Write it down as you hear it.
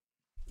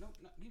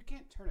No, you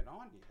can't turn it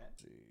on yet.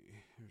 Let's see,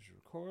 here's your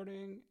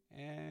recording,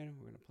 and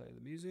we're gonna play the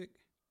music.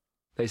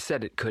 They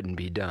said it couldn't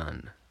be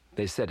done.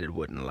 They said it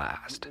wouldn't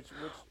last.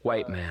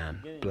 White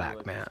man,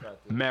 black man.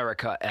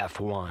 America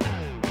F1.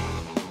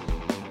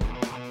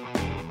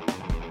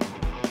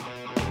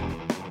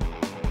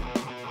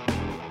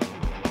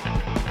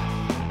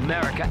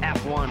 America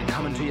F1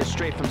 coming to you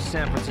straight from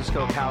San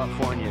Francisco,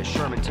 California.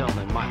 Sherman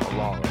Tillman, Michael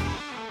Lawler.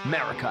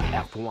 America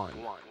F1.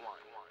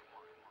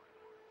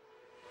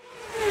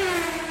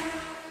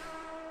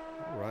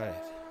 All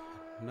right,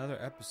 another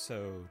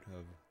episode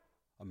of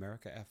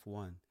America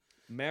F1.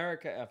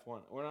 America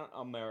F1. We're not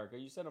America.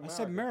 You said America. I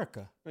said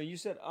America. No, you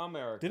said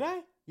America. Did I?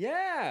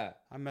 Yeah.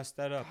 I messed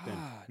that up then.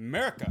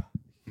 America.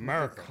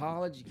 America.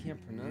 College, you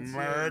can't pronounce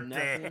America.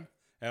 nothing.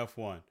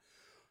 F1.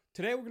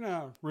 Today we're going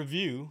to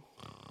review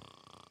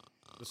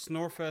the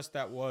snorefest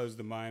that was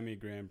the Miami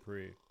Grand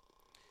Prix.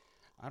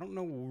 I don't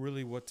know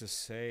really what to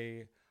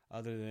say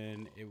other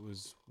than it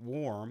was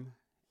warm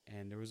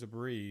and there was a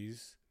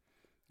breeze.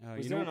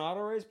 Was there an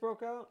auto race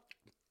broke out?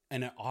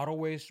 And an auto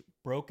race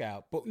broke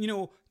out. But, you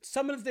know,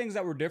 some of the things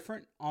that were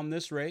different on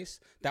this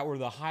race that were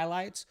the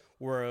highlights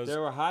were...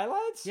 There were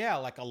highlights? Yeah,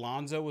 like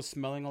Alonso was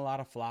smelling a lot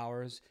of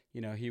flowers.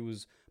 You know, he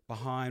was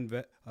behind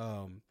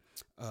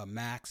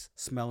Max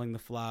smelling the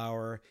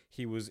flower.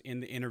 He was in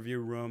the interview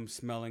room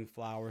smelling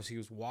flowers. He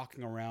was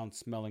walking around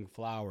smelling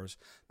flowers.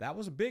 That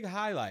was a big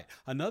highlight.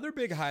 Another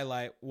big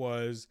highlight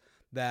was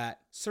that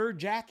Sir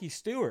Jackie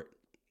Stewart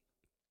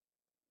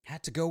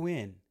had to go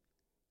in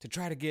to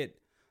try to get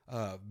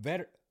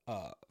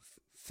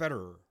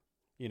Federer,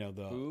 you know,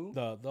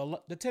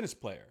 the tennis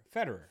player,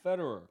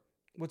 Federer.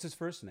 What's his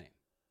first name?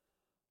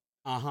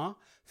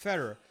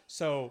 Federer.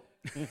 So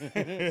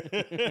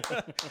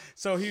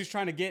so he was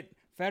trying to get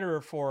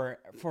Federer for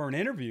an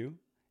interview,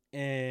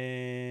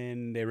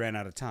 and they ran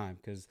out of time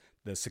because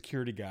the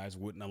security guys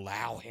wouldn't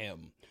allow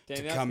him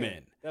to come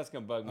in. That's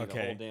gonna bug me the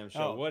whole damn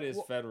show. What is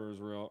Federer's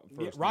real first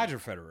name? Roger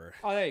Federer.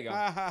 Oh, there you go.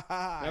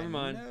 Never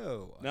mind.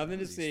 No, nothing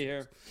to see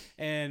here.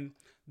 And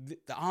the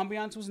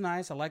ambiance was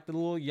nice. I like the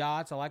little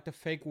yachts. I like the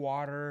fake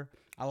water.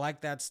 I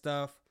like that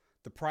stuff.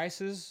 The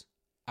prices,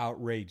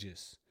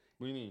 outrageous.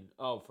 What do you mean?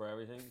 Oh, for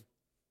everything?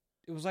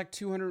 It was like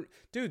 200.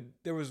 Dude,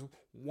 there was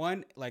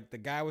one, like the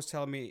guy was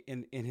telling me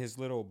in his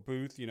little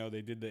booth, you know,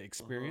 they did the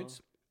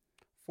experience.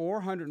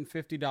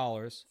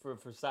 $450. For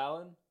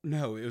salad?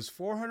 No, it was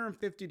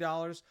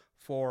 $450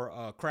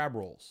 for crab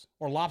rolls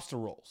or lobster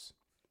rolls.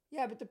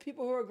 Yeah, but the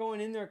people who are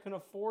going in there can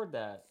afford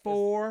that.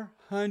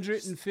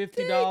 $450.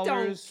 They don't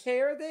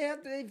care.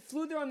 They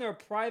flew there on their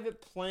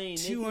private plane.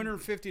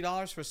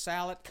 $250 for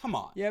salad. Come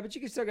on. Yeah, but you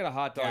can still get a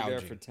hot dog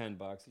there for $10.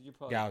 You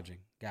probably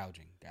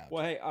gouging.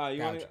 Well, hey,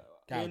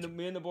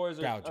 me and the boys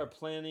are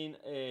planning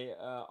a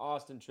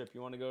Austin trip.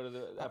 You want to go to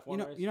the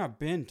F1 race? You know, I've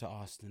been to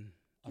Austin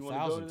you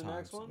 1,000 to the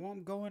times. Next one?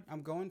 Well,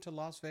 I'm going to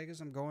Las Vegas.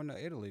 I'm going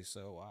to Italy.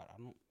 So I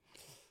don't.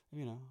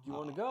 You know, you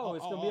want to go?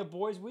 It's gonna be a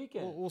boys'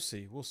 weekend. We'll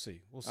see. All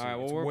right.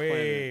 Well, it's we're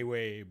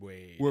way.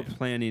 We're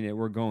planning it.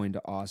 We're going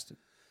to Austin.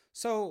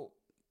 So,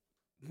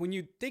 when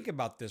you think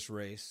about this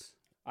race,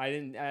 I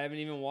haven't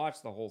even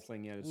watched the whole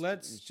thing yet.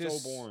 It's so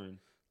boring.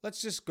 Let's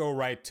just go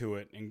right to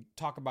it and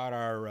talk about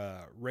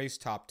our race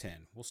top 10.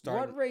 We'll start.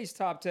 What race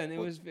top 10? It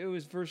was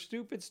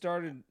Verstappen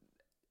started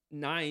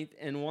 9th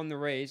and won the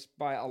race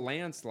by a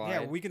landslide.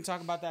 Yeah, we can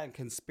talk about that in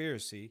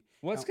conspiracy.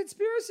 What's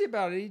conspiracy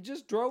about it? He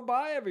just drove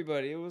by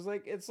everybody.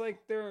 It's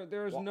like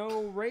there's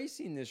no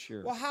racing this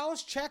year. Well, how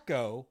is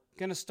Checo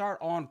gonna start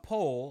on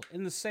pole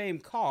in the same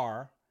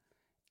car,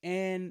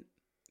 and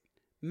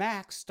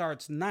Max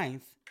starts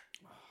 9th?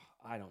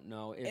 I don't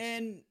know.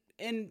 And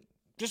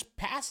just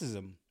passes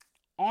him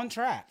on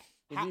track.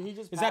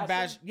 Is that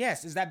bad?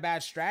 Yes. Is that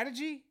bad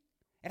strategy?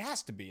 It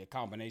has to be a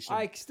combination.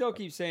 I still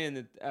keep saying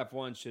that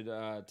F1 should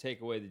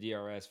take away the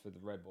DRS for the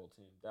Red Bull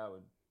team. That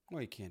would.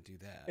 Well, you can't do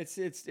that.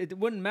 It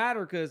wouldn't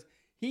matter because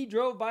he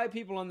drove by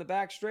people on the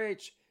back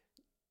stretch.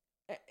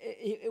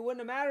 It wouldn't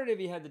have mattered if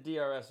he had the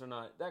DRS or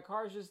not. That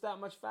car's just that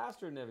much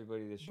faster than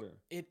everybody this year.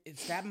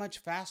 It's that much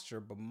faster,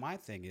 but my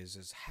thing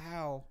is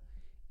how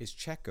is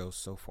Checo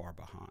so far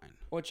behind?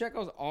 Well,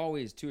 Checo's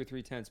always 2 or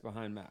 3 tenths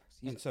behind Max.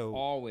 He's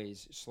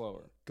always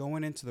slower.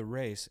 Going into the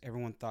race,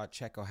 everyone thought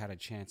Checo had a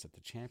chance at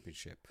the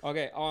championship.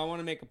 Okay, I want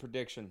to make a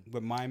prediction.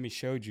 But Miami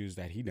showed you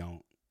that he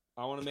don't.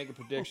 I want to make a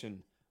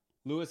prediction.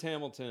 Lewis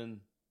Hamilton,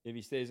 if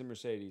he stays in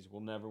Mercedes, will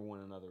never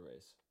win another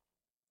race.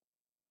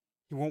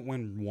 He won't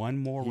win one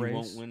more race? He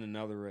won't win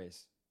another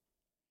race.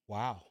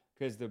 Wow.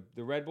 Because the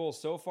Red Bull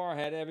so far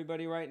ahead of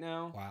everybody right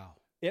now. Wow.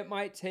 It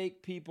might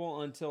take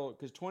people until,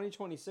 because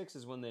 2026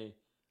 is when they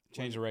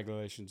change the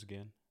regulations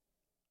again.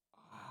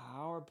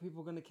 How are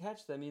people going to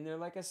catch them? I mean, they're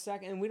like a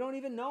second, and we don't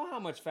even know how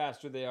much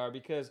faster they are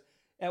because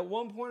at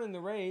one point in the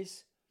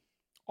race,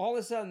 all of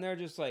a sudden they're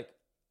just like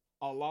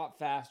a lot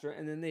faster,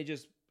 and then they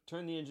just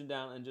turn the engine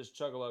down and just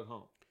chug along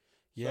home.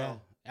 Yeah,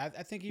 so,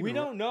 I think we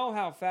don't know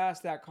how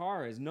fast that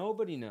car is.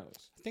 Nobody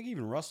knows. I think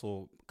even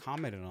Russell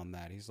commented on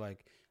that. He's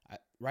like,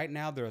 right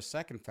now they're a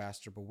second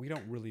faster, but we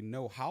don't really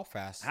know how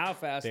fast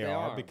they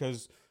are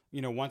because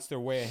once they're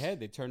way ahead,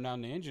 they turn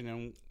down the engine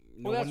and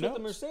no well, that's one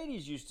what knows. the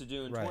Mercedes used to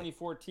do in Right.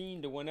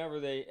 2014 to whenever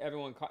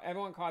everyone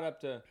caught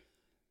up to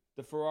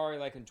the Ferrari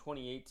like in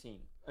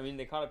 2018. I mean,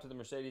 they caught up to the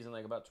Mercedes in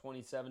like about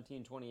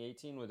 2017,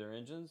 2018 with their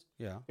engines.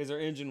 Yeah. Because their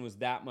engine was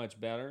that much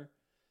better.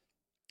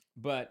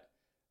 But,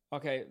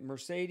 okay,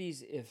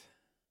 Mercedes, if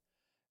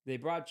they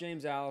brought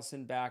James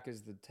Allison back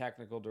as the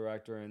technical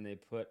director and they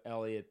put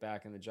Elliott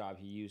back in the job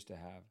he used to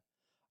have,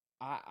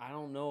 I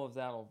don't know if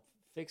that'll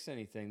fix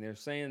anything. They're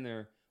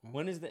saying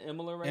when is the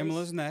Imola race?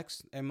 Imola's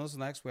next.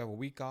 We have a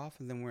week off,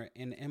 and then we're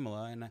in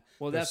Imola, and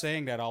they're that's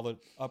saying that all the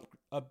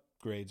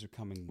upgrades are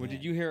coming. Well, then.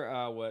 did you hear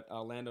what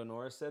Lando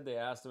Norris said? They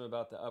asked him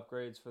about the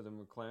upgrades for the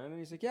McLaren, and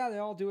he's like, "Yeah, they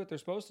all do what they're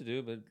supposed to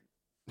do, but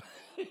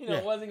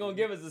it wasn't going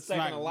to give us a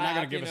second lap. Not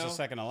going to give us a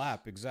second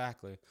lap,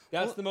 exactly.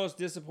 That's the most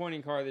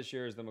disappointing car this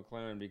year is the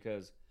McLaren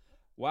because,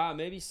 wow,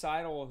 maybe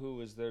Seidel, who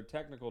was their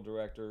technical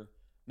director,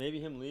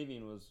 maybe him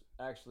leaving was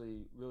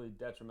actually really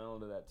detrimental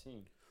to that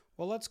team.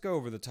 Well, let's go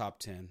over the top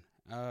 10.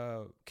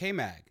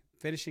 K-Mag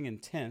finishing in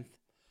 10th.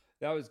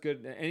 That was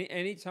good.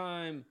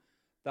 Anytime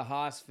the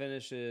Haas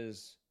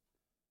finishes,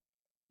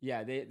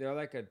 yeah, they're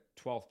like a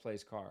 12th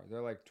place car.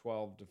 They're like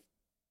 12 to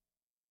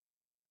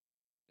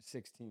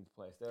 16th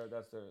place.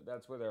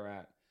 That's where they're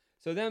at.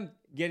 So them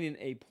getting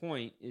a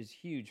point is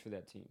huge for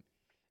that team.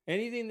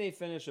 Anything they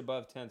finish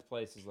above 10th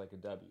place is like a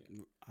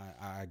W.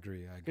 I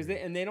agree. Because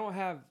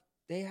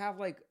they have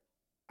like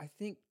I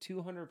think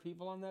 200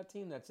 people on that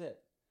team. That's it.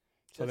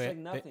 So that's like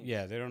nothing.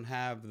 They don't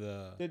have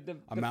the Ferrari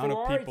amount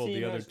of people team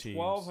the other has teams.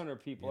 1,200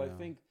 people. Yeah. I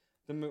think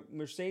the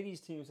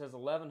Mercedes team has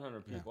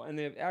 1,100 people, and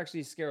they've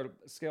actually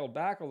scaled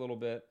back a little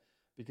bit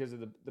because of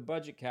the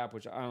budget cap,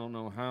 which I don't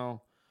know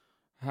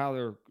how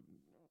they're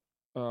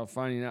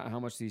finding out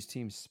how much these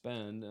teams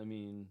spend. I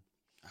mean,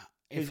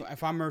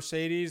 if I'm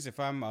Mercedes, if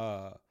I'm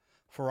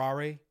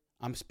Ferrari,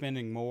 I'm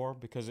spending more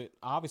because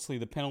obviously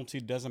the penalty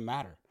doesn't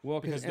matter.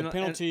 Well, because the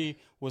penalty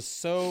was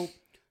so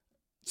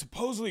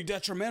supposedly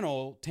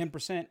detrimental,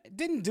 10%. It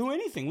didn't do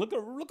anything. Look at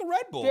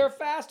Red Bull. They're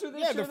faster this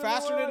year. Yeah, they're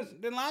faster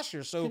than last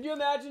year. So can you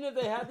imagine if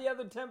they had the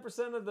other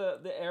 10% of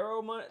the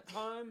aero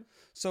time?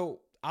 So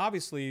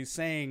obviously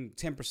saying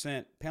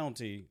 10%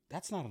 penalty,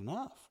 that's not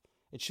enough.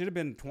 It should have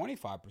been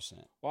 25%.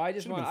 Well, I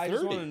just want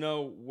to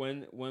know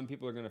when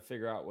people are going to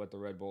figure out what the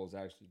Red Bull is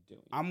actually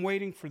doing. I'm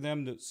waiting for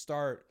them to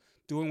start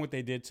doing what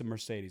they did to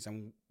Mercedes.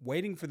 I'm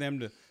waiting for them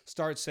to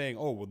start saying,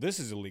 "Oh, well, this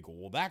is illegal.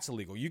 Well, that's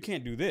illegal. You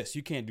can't do this.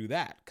 You can't do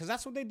that." Because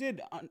that's what they did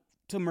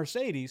to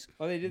Mercedes.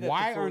 Oh, they did that.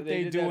 Why aren't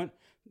they doing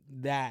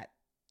that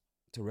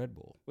to Red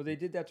Bull? Well, they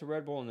did that to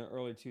Red Bull in the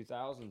early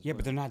 2000s. Yeah,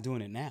 but they're not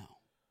doing it now.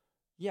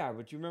 Yeah,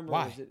 but you remember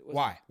why?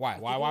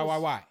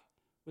 Why?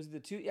 Was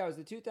it it was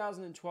the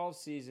 2012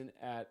 season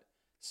at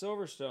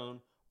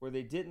Silverstone where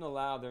they didn't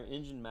allow their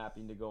engine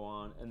mapping to go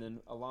on, and then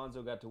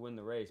Alonso got to win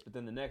the race. But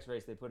then the next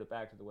race they put it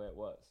back to the way it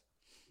was.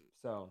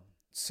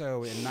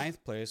 So in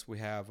 9th place we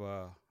have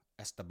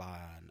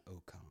Esteban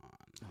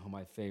Ocon. Oh,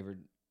 my favorite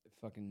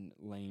fucking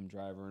lame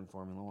driver in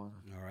Formula One.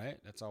 All right,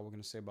 that's all we're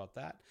gonna say about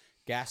that.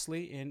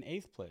 Gasly in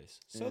 8th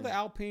place. So the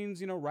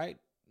Alpines, right,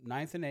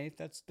 9th and 8th.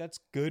 That's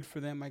good for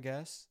them, I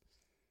guess.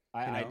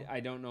 I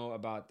don't know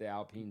about the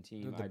Alpine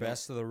team. The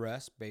best of the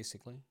rest,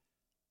 basically.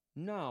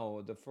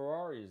 No, the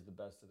Ferrari is the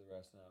best of the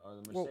rest now, or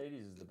the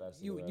Mercedes is the best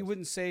of the rest. You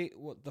wouldn't say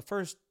the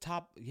first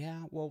top.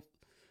 Yeah,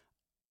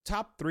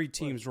 top 3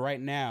 teams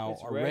right now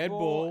are Red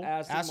Bull,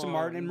 Aston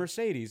Martin, and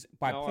Mercedes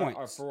by points.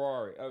 Or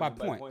Ferrari by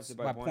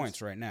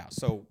points right now.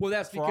 So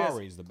that's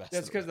Ferrari is the best.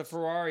 That's because the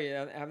Ferrari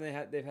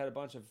they've had a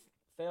bunch of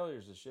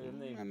failures this year.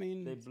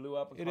 They blew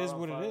up. It is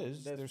what it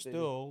is. They're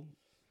still.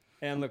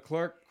 And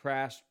Leclerc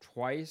crashed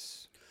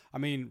twice. I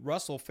mean,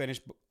 Russell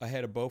finished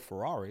ahead of both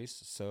Ferraris.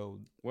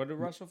 So what did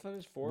Russell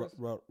finish?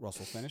 4th.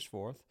 Russell finished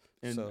 4th,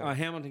 and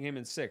Hamilton came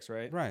in 6th,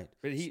 right? Right.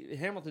 But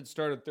Hamilton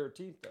started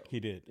 13th though. He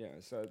did. Yeah.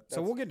 So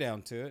we'll get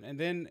down to it, and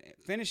then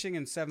finishing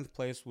in 7th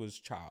place was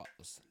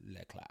Charles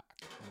Leclerc.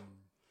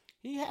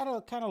 He had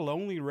a kind of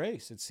lonely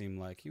race. It seemed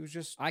like he was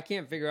just. I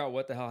can't figure out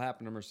what the hell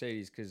happened to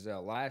Mercedes because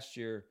last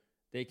year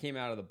they came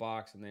out of the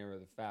box and they were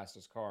the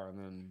fastest car, and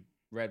then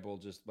Red Bull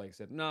just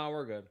said, "No,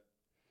 we're good."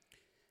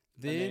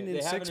 Then in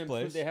 6th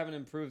place, they haven't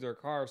improved their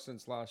car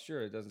since last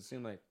year. It doesn't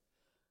seem like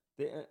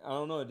I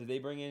don't know. Did they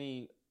bring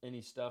any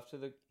stuff to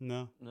the?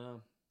 No.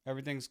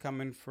 Everything's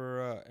coming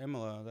for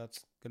Imola.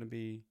 That's gonna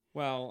be.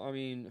 Well, I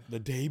mean, the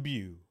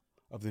debut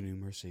of the new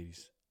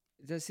Mercedes.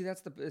 That's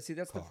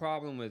the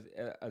problem with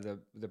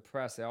the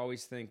press. They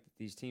always think that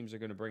these teams are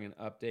going to bring an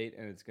update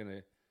and it's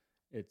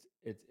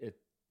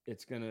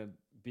gonna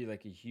be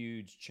like a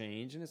huge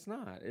change, and it's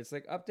not. It's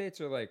like updates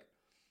are like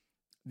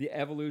the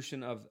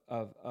evolution of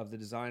the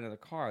design of the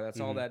car. That's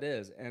all that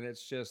is. And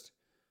it's just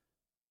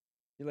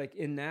like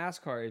in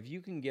NASCAR, if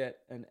you can get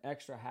an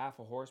extra half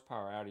a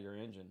horsepower out of your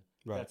engine,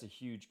 that's a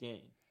huge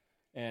gain.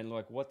 And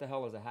what the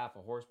hell is a half a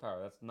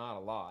horsepower? That's not a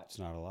lot. It's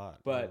not a lot.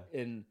 But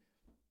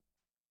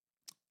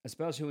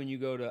especially when you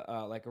go to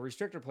a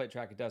restrictor plate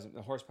track,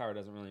 the horsepower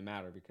doesn't really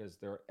matter because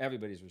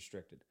everybody's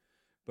restricted.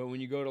 But when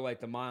you go to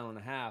the mile and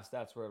a half,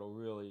 that's where it'll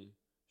really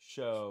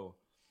show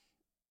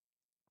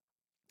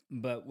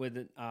But with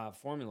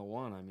Formula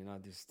One, I mean,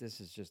 this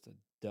is just a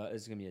dud.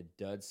 It's going to be a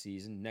dud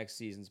season. Next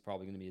season's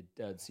probably going to be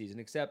a dud season.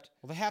 Except,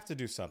 well, they have to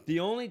do something. The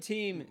only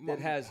team that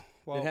has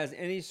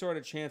any sort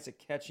of chance at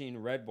catching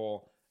Red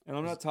Bull, and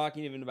I'm not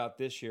talking even about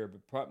this year,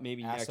 but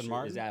maybe next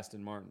year, is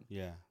Aston Martin.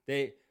 Yeah,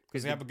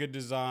 because they have a good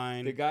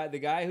design. The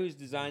guy who's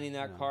designing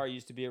that car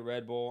used to be at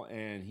Red Bull,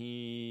 and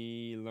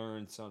he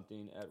learned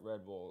something at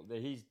Red Bull.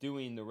 That he's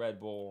doing the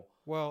Red Bull.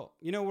 Well,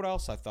 you know what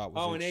else I thought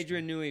was and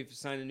Adrian Newey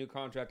signed a new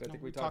contract. I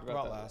think we talked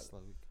about that last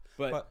week.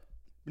 But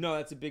no,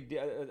 that's a big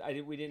deal.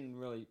 We didn't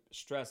really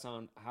stress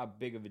on how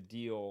big of a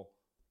deal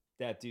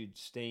that dude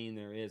staying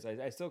there is.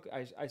 I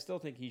still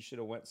think he should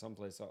have went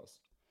someplace else.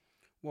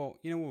 Well,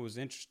 you know what was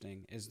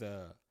interesting is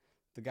the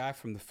guy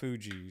from the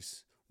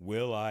Fugees,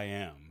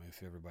 Will.i.am,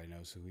 if everybody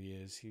knows who he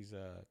is. He's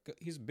a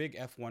big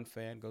F1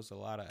 fan, goes to a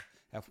lot of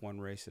F1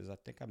 races. I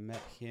think I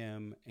met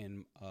him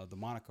in the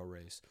Monaco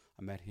race.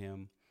 I met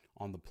him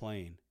on the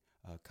plane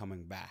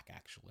coming back,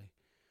 actually.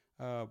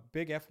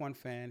 Big F1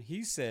 fan.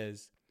 He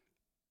says,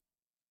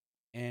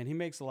 and he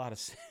makes a lot of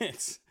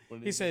sense.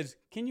 He says,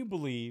 can you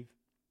believe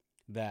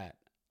that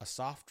a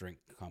soft drink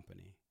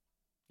company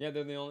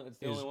they're the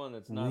only one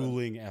that's not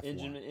ruling F1.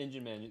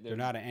 Engine manufacturer. They're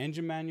not an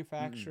engine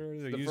manufacturer.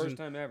 It's the first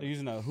time ever. They're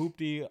using a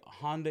Hoopty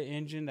Honda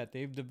engine that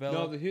they've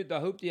developed. No, the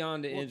Hoopty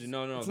Honda engine.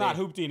 No, it's not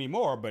Hoopty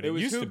anymore, but it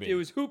used to be. It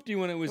was Hoopty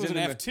when it was in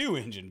an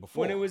F2 engine before.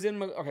 When it was in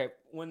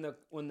when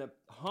the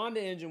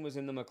Honda engine was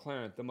in the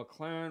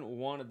McLaren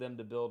wanted them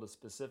to build a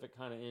specific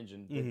kind of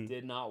engine that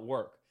did not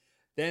work.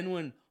 Then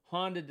when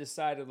Honda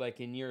decided, like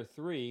in year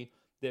 3,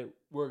 that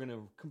we're going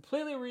to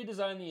completely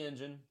redesign the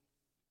engine,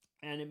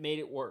 and it made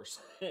it worse.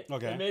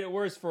 Okay. It made it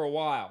worse for a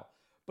while.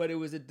 But it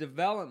was a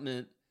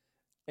development,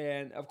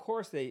 and of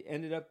course they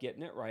ended up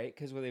getting it right,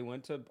 because when they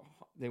went to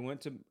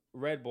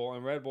Red Bull,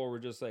 and Red Bull were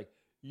just like,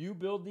 you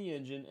build the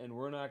engine, and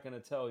we're not going to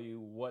tell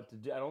you what to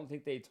do. I don't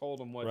think they told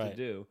them what to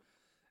do.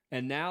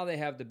 And now they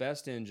have the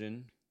best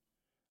engine.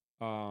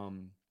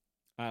 The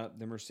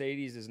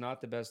Mercedes is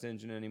not the best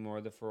engine anymore.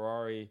 The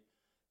Ferrari,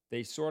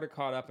 they sort of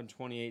caught up in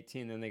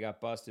 2018, then they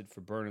got busted for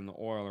burning the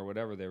oil or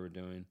whatever they were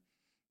doing.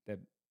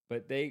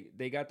 But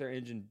they got their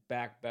engine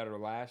back better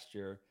last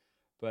year.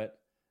 But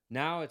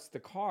now it's the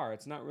car.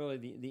 It's not really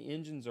the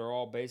engines are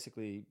all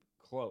basically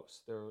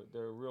close.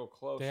 They're real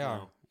close. They now.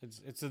 are.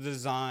 It's a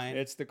design.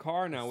 It's the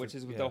car now, which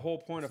is the whole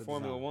point of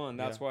Formula One.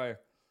 That's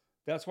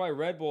why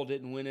Red Bull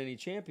didn't win any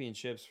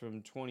championships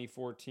from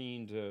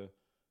 2014 to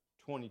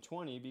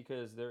 2020,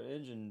 because their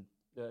engine,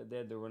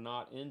 the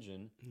Renault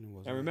engine.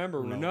 And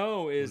remember,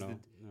 Renault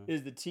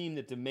is the team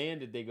that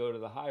demanded they go to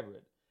the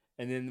hybrid.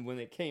 And then when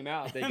it came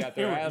out, they got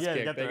their ass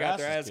kicked. They got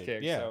their ass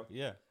kicked.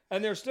 Yeah.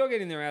 And they're still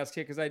getting their ass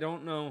kicked, because I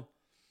don't know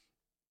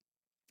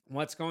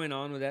what's going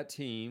on with that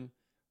team.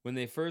 When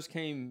they first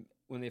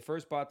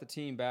bought the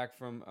team back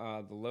from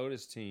the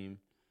Lotus team,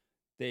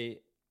 they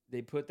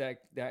put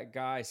that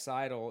guy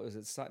Seidel.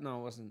 No,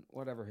 it wasn't.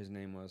 Whatever his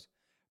name was.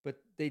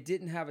 But they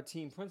didn't have a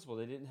team principal.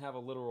 They didn't have a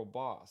literal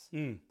boss.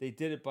 They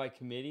did it by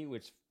committee,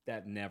 which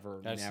never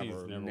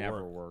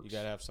works. You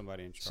got to have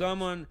somebody in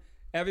charge.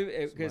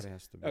 Because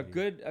a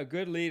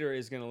good leader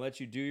is going to let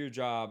you do your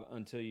job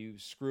until you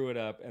screw it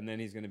up, and then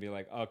he's going to be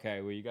like,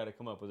 okay, well, you got to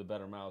come up with a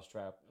better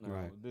mousetrap.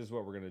 Right. This is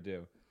what we're going to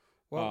do.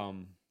 Well,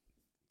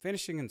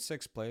 finishing in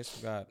 6th place,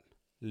 we got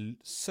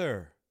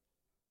Sir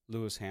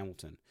Lewis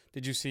Hamilton.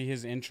 Did you see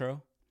his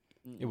intro?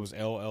 It was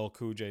LL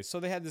Cool J. So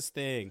they had this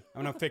thing.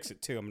 I'm going to fix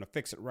it, too. I'm going to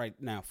fix it right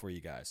now for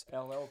you guys. LL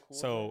Cool J.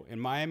 So in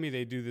Miami,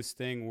 they do this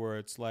thing where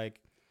it's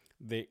like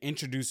they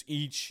introduce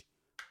each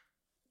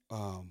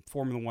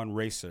Formula One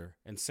racer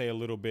and say a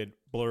little bit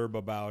blurb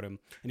about him,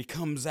 and he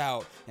comes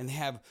out and they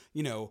have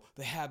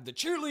the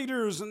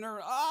cheerleaders, and they're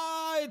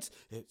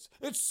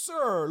it's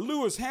Sir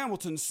Lewis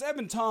Hamilton,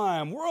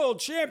 7-time world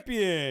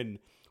champion,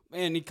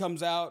 and he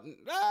comes out and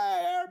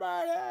hey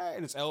everybody,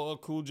 and it's LL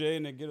Cool J,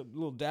 and they get a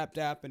little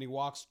dap, and he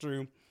walks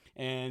through,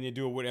 and they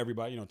do it with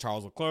everybody,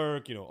 Charles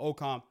Leclerc,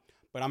 Ocon,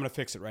 but I'm gonna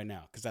fix it right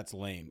now because that's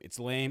lame. It's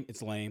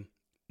lame.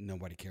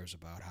 Nobody cares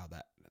about how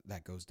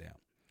that goes down.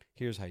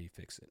 Here's how you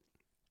fix it.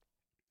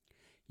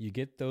 You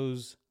get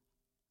those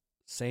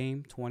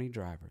same 20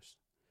 drivers.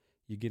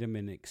 You get them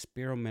in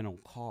experimental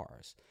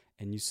cars.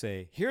 And you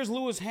say, here's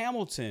Lewis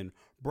Hamilton,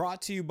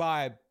 brought to you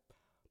by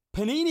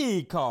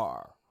Panini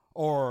car.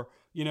 Or,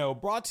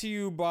 brought to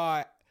you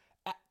by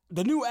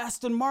the new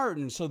Aston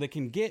Martin. So they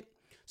can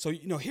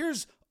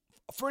here's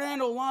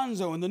Fernando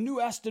Alonso and the new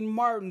Aston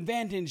Martin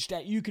Vantage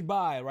that you could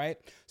buy, right?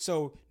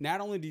 So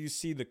not only do you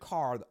see the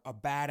car, a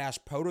badass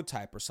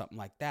prototype or something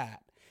like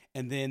that,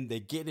 and then they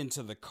get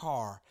into the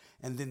car,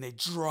 and then they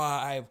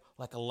drive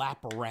like a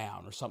lap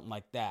around or something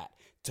like that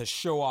to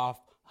show off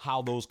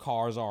how those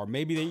cars are.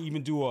 Maybe they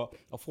even do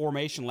a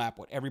formation lap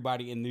with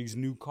everybody in these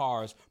new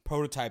cars,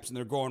 prototypes, and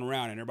they're going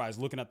around, and everybody's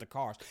looking at the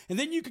cars. And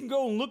then you can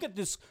go and look at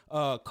this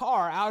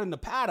car out in the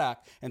paddock,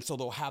 and so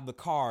they'll have the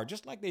car,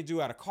 just like they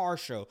do at a car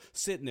show,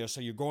 sitting there.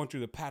 So you're going through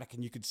the paddock,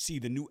 and you could see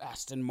the new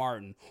Aston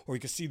Martin, or you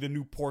can see the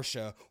new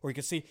Porsche, or you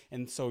can see,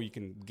 and so you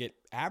can get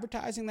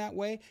advertising that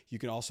way. You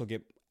can also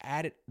get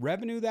added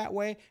revenue that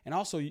way, and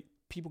also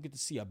people get to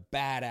see a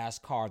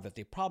badass car that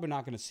they're probably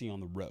not going to see on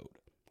the road.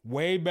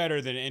 Way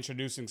better than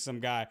introducing some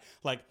guy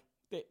like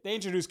they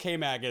introduced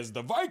K-Mag as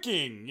the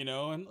Viking,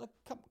 and like,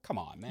 come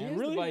on, man, He is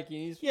really? the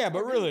Viking.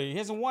 But really, he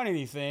hasn't won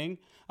anything.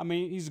 I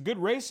mean, he's a good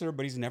racer,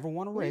 but he's never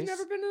won a race. He's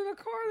never been in a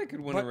car that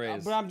could win a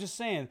race. But I'm just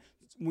saying,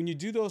 when you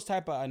do those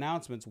type of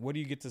announcements, what do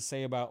you get to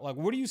say about, like,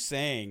 what are you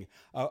saying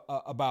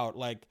about,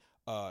 like,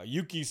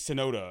 Yuki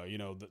Tsunoda,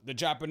 the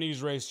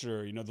Japanese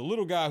racer, the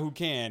little guy who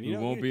can. He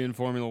won't be in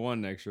Formula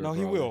One next year. No,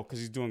 he will, because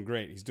he's doing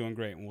great. He's doing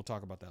great, and we'll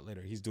talk about that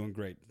later. He's doing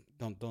great.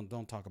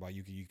 Don't talk about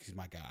Yuki. Yuki's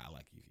my guy. I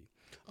like Yuki.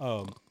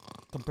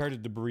 Compared to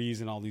Debris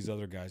and all these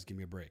other guys, give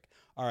me a break.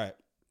 All right.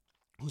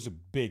 Who's a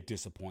big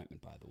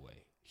disappointment, by the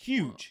way?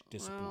 Huge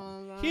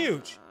disappointment.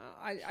 Huge.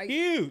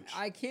 Huge.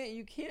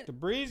 You can't.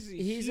 Debris,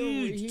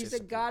 he's a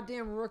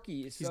goddamn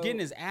rookie. So. He's getting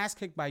his ass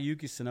kicked by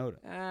Yuki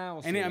Tsunoda.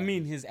 I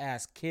mean his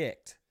ass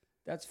kicked.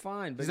 That's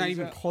fine, but he's not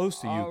even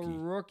close to Yuki. A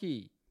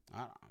rookie.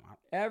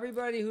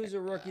 Everybody who's a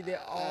rookie, they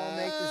all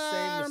make the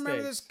same mistakes. I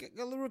remember this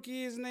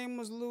rookie, his name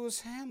was Lewis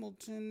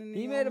Hamilton. And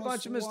he made a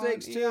bunch of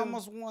mistakes, too. He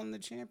almost won the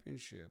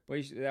championship.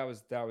 Well, that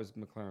was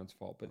McLaren's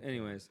fault. But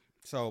anyways.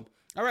 So,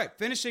 all right,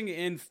 finishing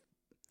in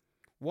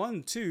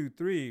 1, 2,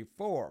 3,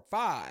 4,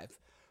 5.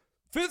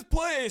 5th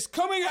place,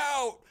 coming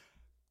out,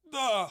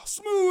 the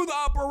smooth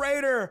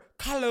operator,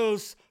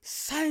 Carlos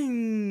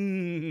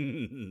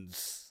Sainz.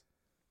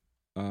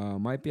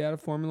 Might be out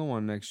of Formula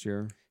One next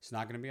year. It's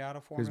not going to be out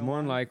of Formula One. Because more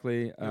than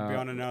likely, he'll be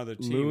on another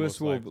team. Lewis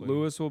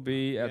will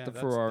be at the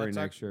Ferrari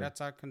next year.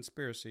 That's our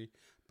conspiracy.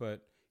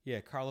 But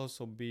yeah, Carlos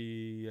will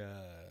be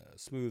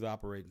smooth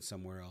operating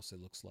somewhere else. It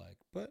looks like,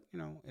 but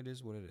it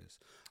is what it is.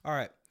 All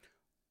right,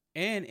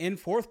 and in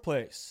 4th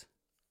place,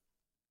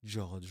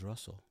 George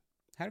Russell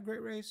had a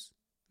great race.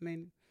 I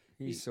mean,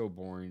 he's so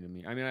boring to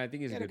me. I mean, I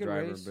think he's a good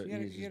driver, but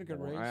he had a good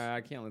race.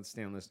 I can't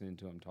stand listening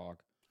to him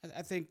talk.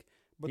 I think.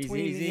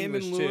 Between him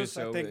and Lewis,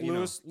 I think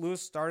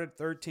Lewis started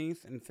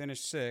 13th and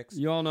finished 6th.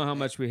 You all know how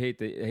much we hate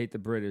the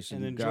British,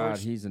 and then God,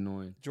 he's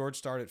annoying. George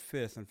started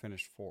 5th and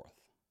finished 4th.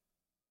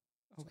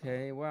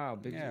 Okay, wow,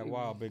 big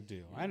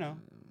deal. I know.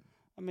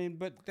 I mean,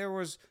 but there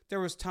was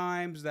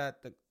times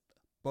that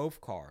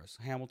both cars,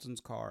 Hamilton's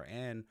car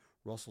and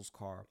Russell's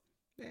car,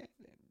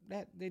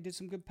 they did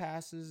some good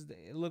passes.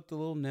 It looked a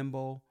little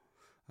nimble.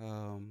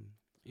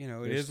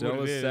 It is still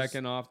what it is.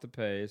 Second off the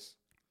pace.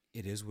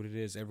 It is what it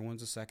is.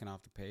 Everyone's a second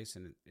off the pace,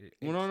 and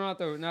not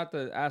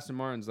the Aston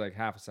Martin's like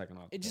half a second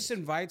off. It just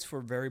invites for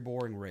a very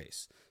boring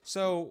race.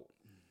 So,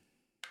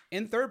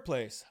 in 3rd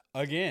place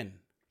again,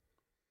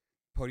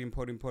 podium.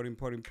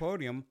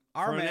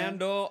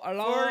 Fernando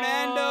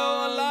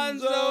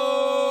Alonso,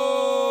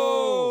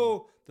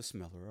 the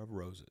smeller of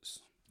roses.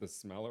 The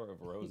smeller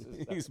of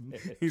roses.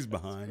 he's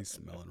behind. He's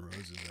smelling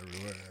roses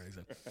everywhere. He's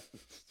like,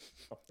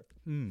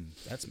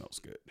 that smells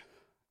good.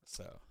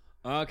 So.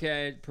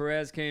 Okay,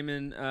 Perez came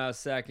in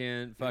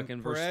second.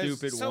 Fucking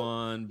Verstappen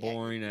won.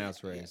 Boring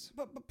ass race.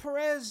 But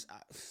Perez,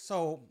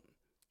 so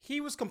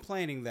he was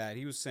complaining that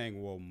he was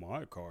saying, "Well,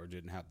 my car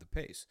didn't have the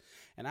pace,"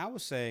 and I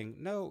was saying,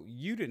 "No,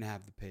 you didn't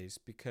have the pace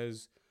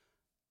because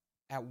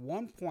at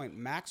one point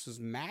Max was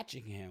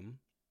matching him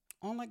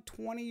on like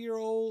 20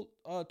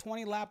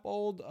 lap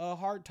old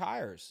hard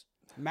tires,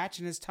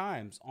 matching his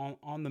times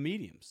on the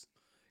mediums."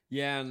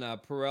 Yeah, and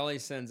Pirelli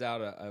sends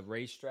out a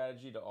race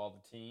strategy to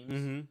all the teams.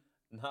 Mm-hmm.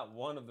 Not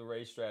one of the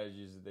race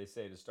strategies that they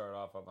say to start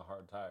off on the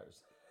hard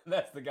tires.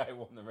 That's the guy who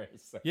won the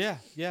race. So. Yeah.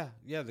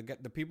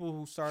 The people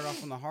who started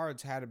off on the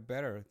hards had it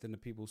better than the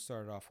people who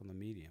started off on the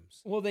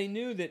mediums. Well, they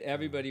knew that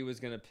everybody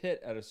was going to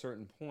pit at a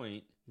certain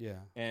point. Yeah.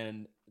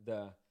 And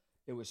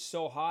it was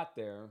so hot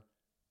there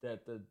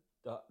that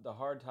the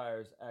hard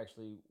tires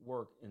actually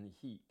work in the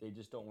heat. They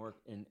just don't work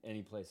in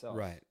any place else.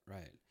 Right.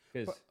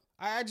 Because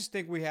I just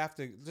think we have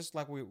to, just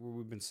like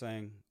we've been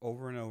saying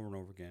over and over and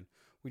over again,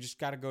 we just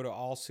got to go to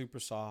all super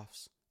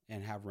softs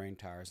and have rain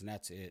tires, and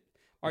that's it.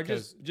 Or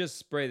just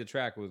spray the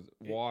track with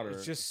water.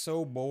 It's just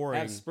so boring.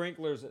 Have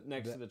sprinklers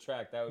next to the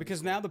track. That would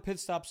because now the pit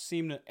stops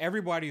seem to,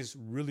 everybody's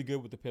really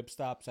good with the pit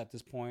stops at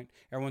this point.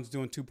 Everyone's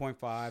doing 2.5s,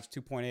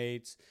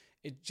 2.8s.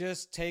 It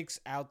just takes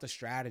out the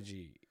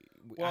strategy.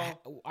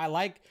 Well, I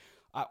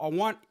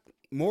want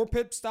more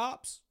pit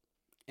stops,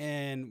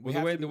 and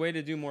the way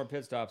to do more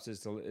pit stops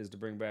is to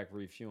bring back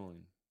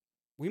refueling.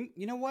 You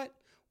know what?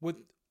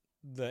 With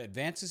the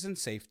advances in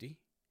safety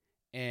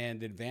and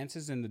the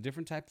advances in the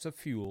different types of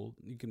fuel,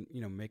 you can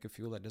make a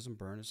fuel that doesn't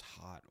burn as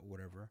hot or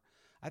whatever.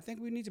 I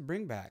think we need to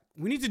bring back.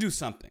 We need to do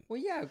something.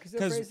 Well, yeah, because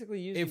they're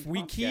basically using if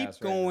we keep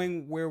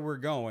going where we're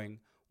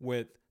going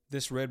with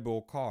this Red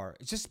Bull car,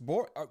 it's just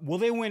boring. Will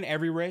they win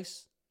every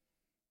race?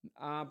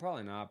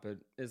 Probably not. But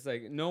it's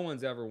like no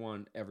one's ever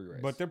won every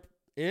race. But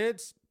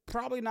it's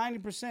probably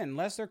 90%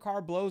 unless their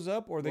car blows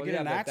up or they get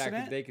an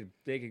accident.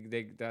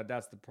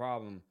 That's the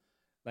problem.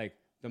 Like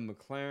the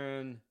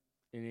McLaren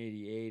in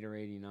 '88 or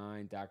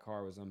 '89, that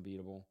car was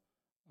unbeatable.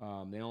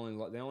 They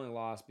only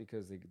lost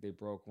because they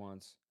broke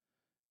once,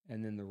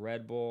 and then the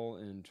Red Bull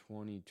in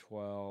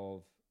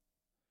 2012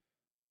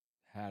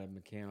 had a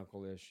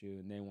mechanical issue,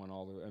 and they won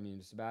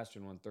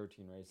Sebastian won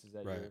 13 races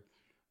that year.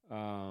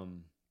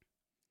 And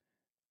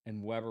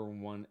Weber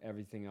won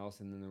everything else,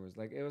 and then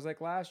it was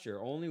like last year.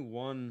 Only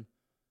one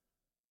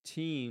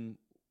team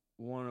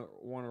won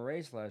a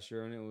race last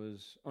year, and it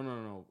was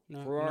no.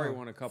 Ferrari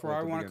won a couple.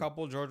 Ferrari won a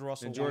couple. George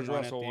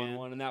Russell won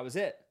one, and that was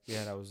it.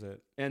 Yeah, that was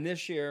it. And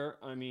this year,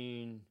 I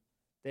mean,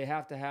 they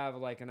have to have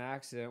like an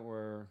accident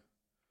where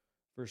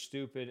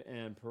Verstappen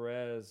and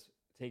Perez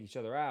take each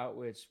other out,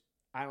 which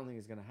I don't think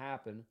is going to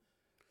happen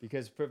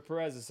because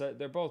Perez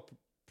they're both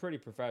pretty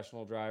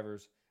professional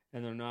drivers,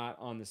 and they're not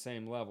on the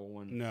same level.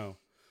 When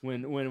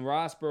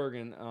Rosberg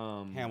and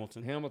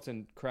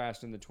Hamilton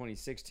crashed in the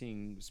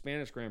 2016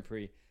 Spanish Grand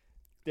Prix,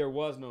 there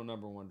was no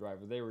number one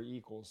driver. They were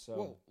equals. So,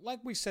 well, like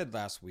we said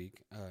last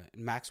week,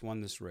 Max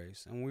won this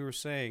race, and we were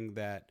saying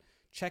that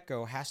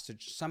Checo has to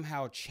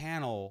somehow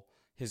channel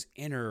his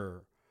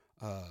inner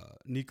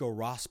Nico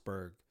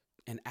Rosberg,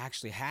 and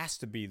actually has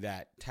to be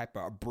that type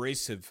of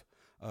abrasive.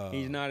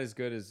 He's not as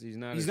good as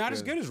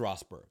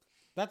Rosberg.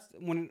 That's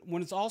when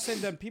it's all said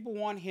and done. People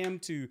want him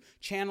to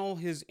channel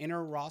his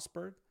inner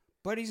Rosberg.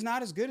 But he's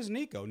not as good as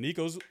Nico.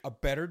 Nico's a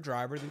better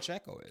driver than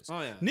Checo is.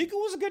 Oh, yeah. Nico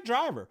was a good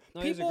driver.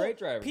 No, he's a great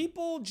driver.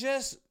 People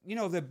just,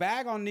 the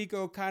bag on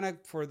Nico kind of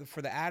for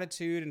the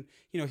attitude. And,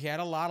 he had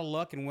a lot of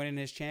luck in winning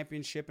his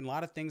championship. And a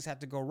lot of things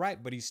had to go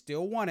right. But he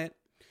still won it.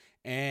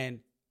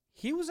 And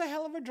he was a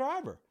hell of a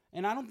driver.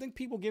 And I don't think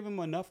people give him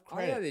enough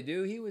credit. Oh, yeah, they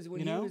do. He's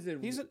a hell of a driver.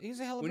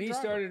 When he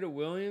started at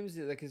Williams,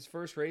 like his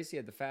first race, he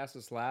had the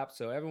fastest lap.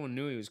 So everyone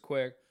knew he was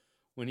quick.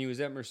 When he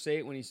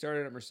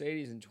started at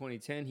Mercedes in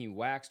 2010, he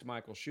waxed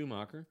Michael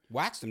Schumacher.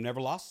 Waxed him,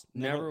 never lost.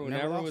 Never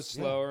was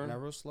slower. Yeah,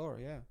 never was slower,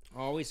 yeah.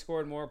 Always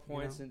scored more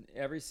points in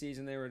every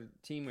season. They were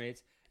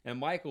teammates. And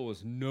Michael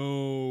was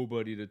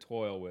nobody to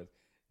toil with.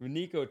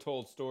 Nico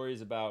told stories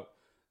about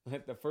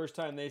like the first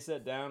time they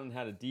sat down and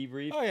had a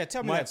debrief. Oh, yeah,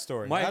 tell me that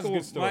story. That's a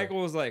good story.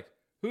 Michael was like,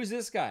 who's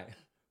this guy?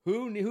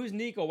 Who's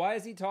Nico? Why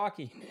is he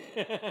talking?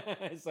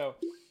 So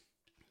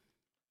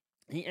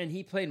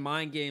he played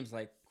mind games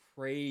like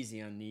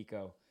crazy on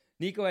Nico.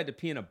 Nico had to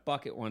pee in a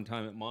bucket one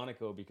time at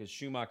Monaco because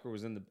Schumacher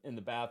was in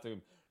the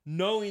bathroom,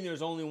 knowing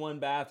there's only one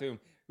bathroom.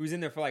 He was in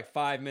there for like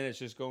 5 minutes,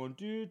 just going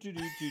do do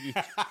do do do.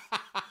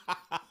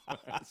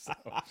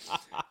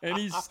 And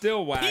he's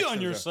still waxing. Pee on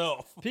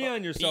yourself. Pee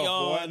on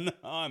yourself, boy.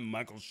 I'm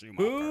Michael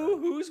Schumacher.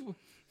 Who's?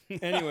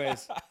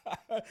 Anyways,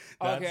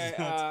 okay.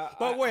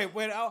 But wait.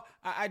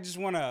 I just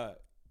want to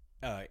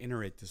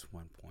iterate this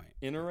one point.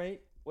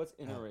 Iterate? What's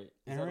iterate?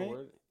 Is that a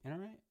word?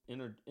 Iterate?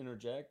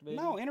 Interject, baby?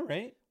 No,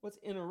 iterate. What's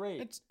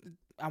iterate?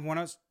 I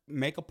want to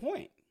make a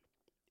point.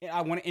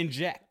 I want to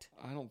inject.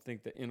 I don't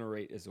think that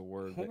iterate is a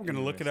word. We're going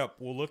to look it up.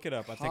 We'll look it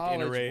up. I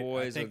think iterate.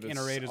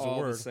 Iterate is a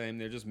word. The same.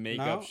 They're just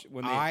makeup.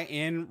 No, I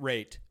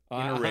in-rate.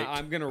 Iterate.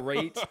 I'm going to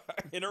rate.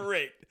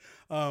 Iterate.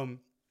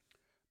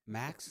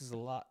 Max is a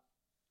lot.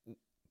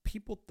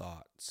 People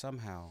thought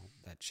somehow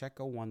that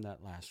Checo won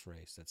that last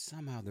race, that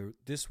somehow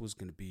this was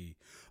going to be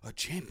a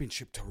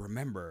championship to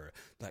remember,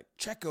 that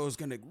Checo is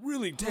going to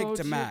really take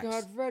to Max.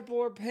 God, Red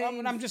Bull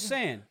pain. I'm just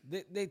saying,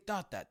 they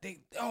thought that.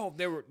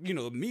 They were,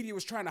 the media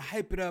was trying to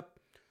hype it up.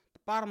 The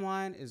bottom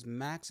line is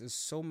Max is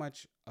so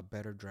much a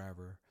better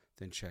driver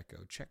than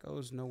Checo. Checo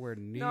is nowhere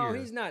near. No,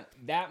 he's not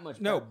that much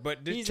better. No,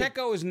 but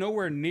Checo is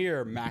nowhere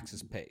near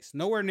Max's pace.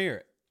 Nowhere near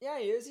it. Yeah,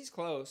 he is. He's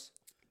close.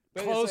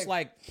 But close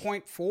like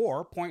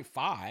 0.4,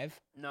 0.5.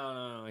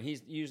 No.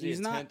 He's usually a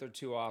tenth or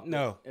two off.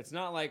 No. It's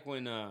not like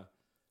when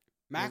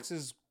Max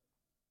is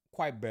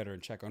quite better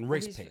in Checo in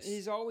race pace.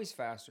 He's always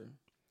faster.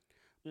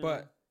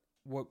 But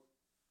what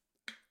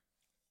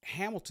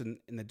Hamilton,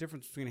 and the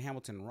difference between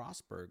Hamilton and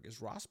Rosberg is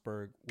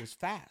Rosberg was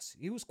fast.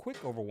 He was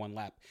quick over one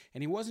lap.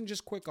 And he wasn't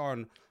just quick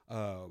on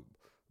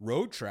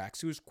road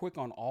tracks. He was quick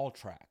on all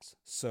tracks.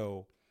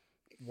 So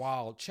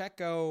while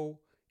Checo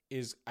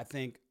is, I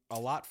think, a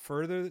lot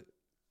further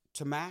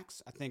to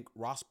Max, I think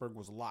Rosberg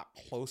was a lot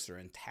closer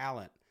in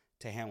talent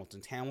to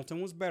Hamilton. Hamilton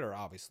was better,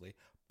 obviously,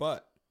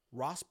 but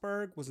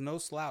Rosberg was no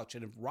slouch.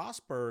 And if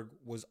Rosberg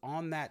was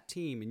on that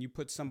team and you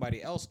put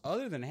somebody else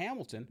other than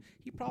Hamilton,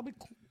 he probably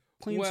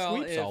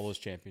sweeps all those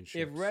championships.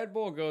 If Red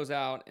Bull goes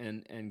out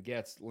and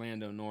gets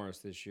Lando Norris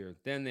this year,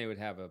 then they would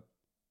have a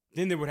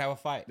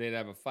fight. They'd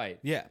have a fight.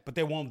 Yeah, but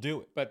they won't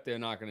do it. But they're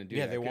not going to do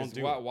that. Yeah, they won't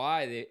do it.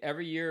 Why?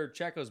 Every year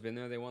Checo's been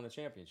there, they won the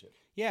championship.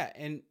 Yeah,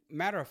 and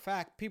matter of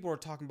fact, people are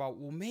talking about,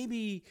 well,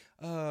 maybe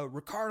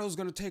Ricciardo's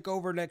going to take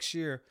over next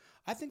year.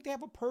 I think they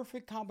have a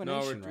perfect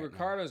combination. No,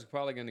 Ricciardo's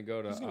probably going to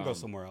go to. He's going to go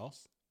somewhere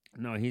else.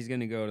 No, he's going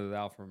to go to the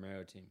Alfa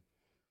Romeo team,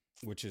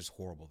 which is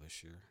horrible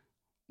this year.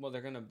 Well,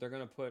 they're gonna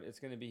put it's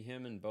gonna be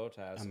him and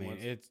Bottas. I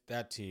mean,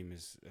 that team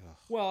is.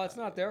 Well, it's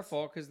not their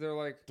fault because they're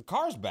like the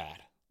car's bad.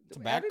 It's a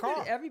bad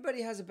car.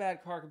 Everybody has a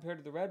bad car compared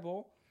to the Red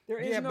Bull.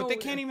 But they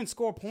can't even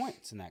score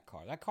points in that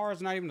car. That car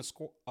is not even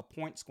a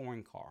point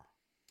scoring car.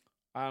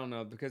 I don't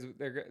know because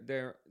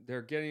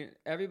they're getting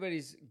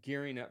everybody's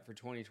gearing up for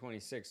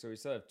 2026. So we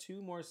still have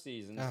 2 more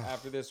seasons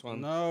after this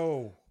one.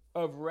 No,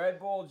 of Red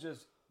Bull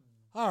just.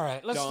 All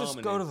right, let's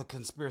just go to the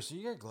conspiracy.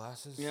 You got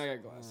glasses? Yeah, I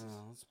got glasses.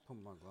 Let's put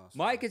my glasses.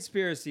 My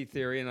conspiracy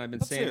theory, and I've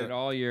been saying it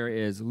all year,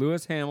 is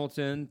Lewis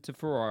Hamilton to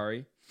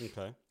Ferrari.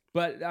 Okay.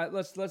 But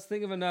let's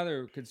think of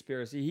another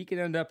conspiracy. He could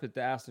end up at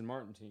the Aston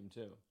Martin team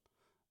too.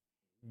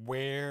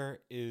 Where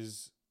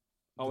is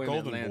the wait a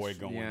Golden minute, Boy Lance,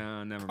 going?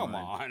 Yeah, never Come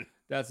mind. on.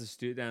 That's a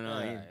stupid.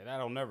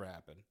 That'll never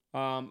happen.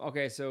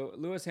 Okay, so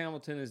Lewis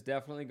Hamilton is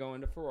definitely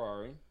going to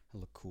Ferrari.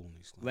 He'll look cool in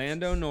these glasses.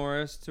 Lando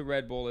Norris to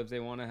Red Bull if they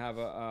want to have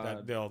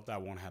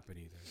that won't happen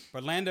either.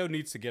 But Lando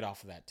needs to get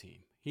off of that team.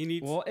 He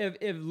needs. Well,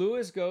 if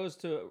Lewis goes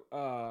to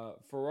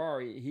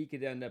Ferrari, he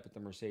could end up at the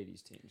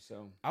Mercedes team.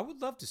 So I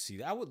would love to see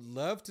that. I would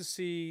love to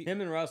see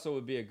him and Russell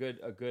would be a good.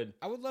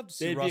 I would love to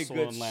see they'd Russell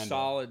be a good, and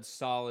Lando.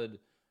 solid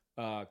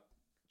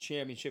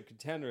championship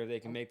contender if they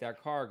can make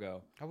that car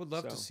go. I would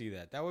love to see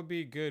that. That would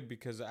be good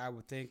because I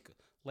would think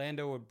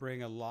Lando would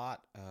bring a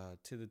lot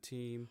to the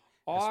team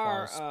as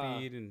far as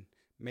speed, and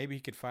maybe he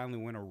could finally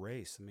win a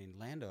race. I mean,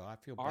 Lando, I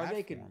feel bad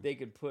for him. They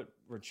could put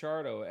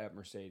Ricciardo at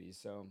Mercedes.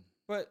 So,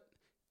 but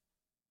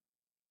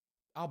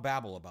I'll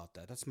babble about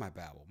that. That's my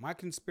babble. My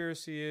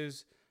conspiracy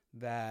is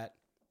that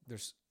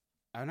there's,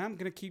 and I'm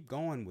gonna keep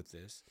going with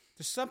this.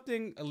 There's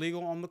something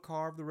illegal on the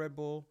car of the Red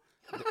Bull.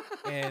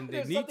 And they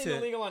there's need something to,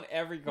 illegal on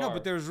every car. No,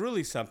 but there's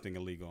really something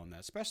illegal on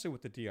that, especially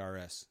with the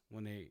DRS.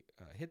 When they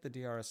hit the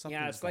DRS, something.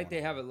 Yeah, it's like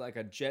they have like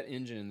a jet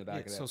engine in the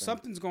back of that. So thing.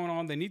 something's going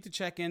on. They need to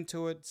check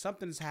into it.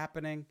 Something's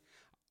happening.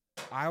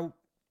 I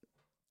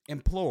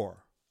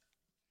implore.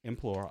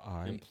 Implore.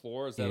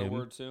 Is that a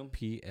word too?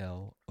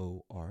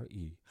 PLORE.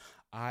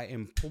 I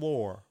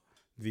implore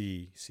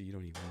the. See, you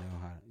don't even know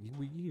how.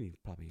 You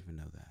probably even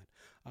know that.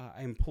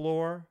 I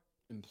implore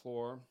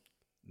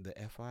the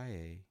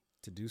FIA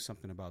to do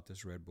something about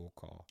this Red Bull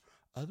call.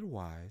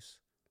 Otherwise,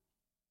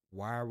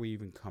 why are we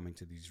even coming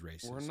to these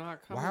races? We're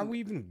not coming. Why are we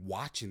even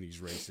watching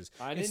these races?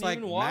 It's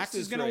like Max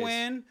is going to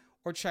win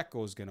or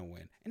Checo is going to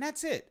win. And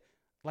that's it.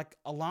 Like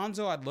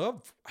Alonso, I'd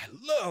love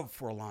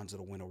for Alonso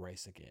to win a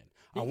race again.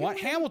 I want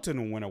Hamilton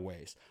to win a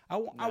race. I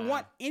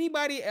want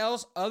anybody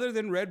else other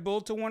than Red Bull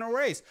to win a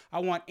race. I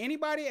want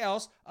anybody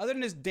else other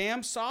than this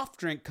damn soft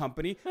drink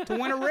company to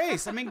win a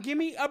race. I mean, give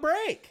me a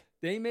break.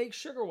 They make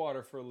sugar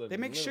water for a living. They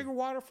make sugar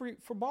water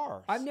for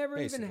bars. I've never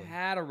even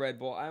had a Red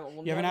Bull.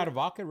 You haven't had a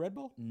vodka Red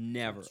Bull?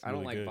 Never. I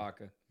don't like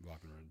vodka.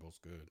 Vodka Red Bull's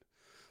good.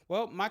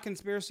 Well, my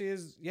conspiracy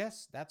is,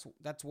 yes, that's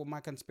what my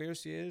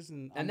conspiracy is.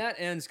 And that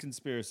ends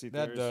conspiracy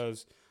That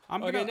theories. does. Now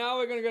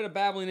we're going to go to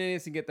Babbling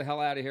Idiots and get the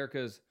hell out of here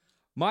because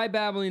my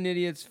Babbling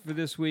Idiots for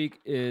this week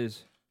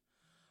is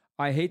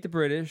I hate the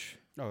British.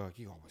 Oh,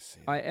 you always say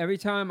that. Every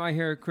time I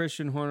hear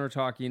Christian Horner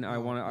talking, I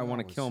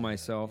want to kill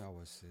myself. You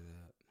always say that.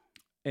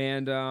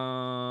 And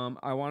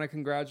I want to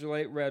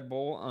congratulate Red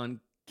Bull on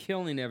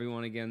killing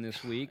everyone again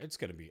this week. It's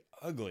going to be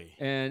ugly.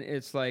 And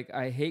it's like,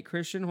 I hate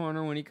Christian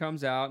Horner when he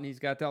comes out and he's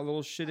got that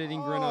little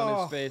shit-eating grin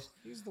on his face.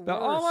 He's the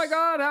But, worst. oh my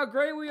God, how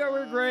great we are.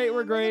 We're great.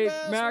 We're great.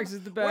 Max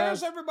is the best.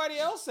 Where's everybody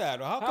else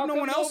at? How come no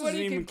one else is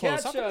even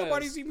close? How come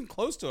nobody's even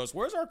close to us?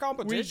 Where's our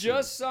competition? We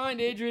just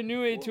signed Adrian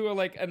Newey to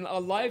a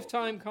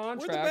lifetime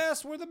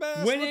contract. We're the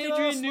best. When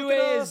Adrian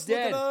Newey is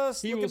dead,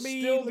 he will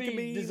still be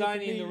be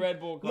designing the Red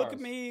Bull cars. Look at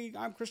me.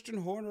 I'm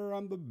Christian Horner.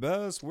 I'm the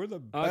best. We're the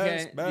best.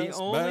 Okay, best.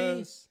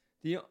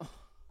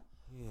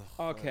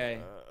 Okay,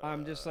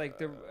 I'm just like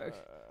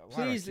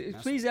please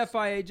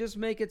FIA, just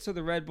make it so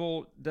the Red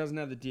Bull doesn't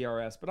have the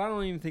DRS. But I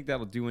don't even think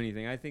that'll do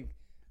anything. I think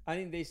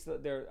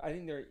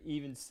they're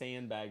even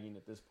sandbagging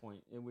at this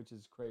point, which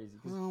is crazy.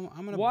 Well,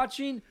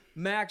 Watching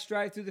Max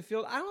drive through the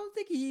field, I don't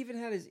think he even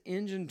had his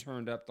engine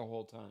turned up the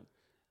whole time.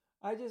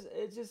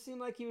 It just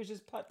seemed like he was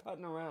just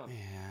putting around.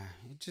 Yeah,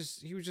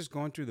 he was just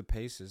going through the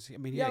paces. I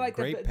mean, he had like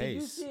great pace.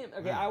 Did you see him?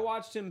 Okay, I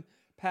watched him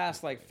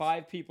pass like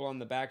 5 people on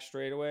the back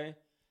straightaway,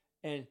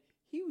 and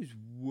he was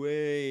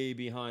way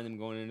behind them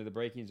going into the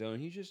braking zone.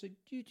 He's just like,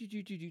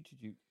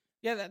 do.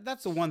 Yeah,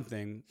 that's the one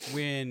thing.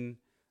 When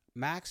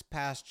Max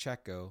passed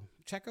Checo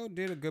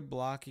did a good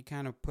block. He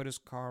kind of put his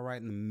car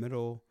right in the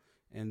middle,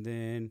 and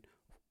then,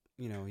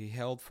 he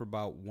held for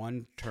about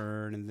one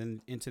turn, and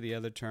then into the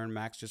other turn,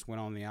 Max just went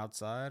on the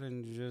outside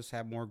and just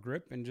had more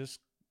grip and just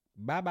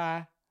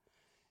bye-bye.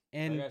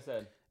 And like I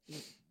said,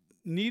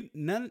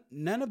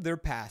 none of their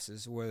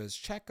passes, whether it's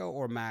Checo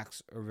or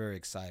Max, are very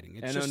exciting.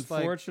 It's and just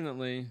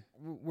unfortunately,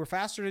 we're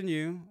faster than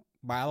you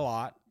by a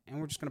lot, and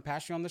we're just going to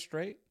pass you on the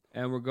straight.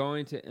 And we're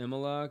going to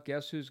Imola.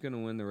 Guess who's going to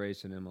win the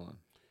race in Imola?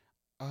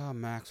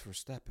 Max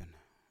Verstappen.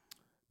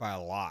 By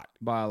a lot.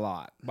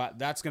 But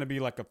that's going to be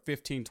like a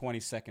 15,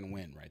 20-second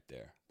win right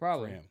there.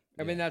 Probably. For him.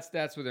 I mean,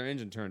 that's with their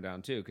engine turned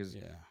down, too.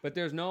 But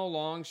there's no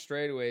long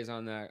straightaways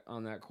on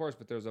that course,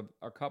 but there's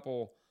a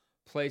couple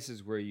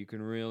places where you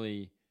can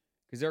really...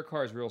 Because their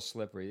car is real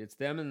slippery. It's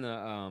them and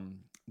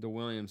the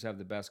Williams have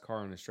the best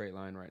car in a straight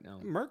line right now.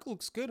 Merc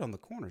looks good on the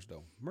corners,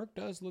 though. Merc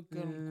does look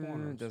good on the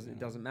corners. It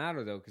doesn't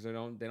matter though, because they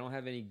don't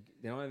have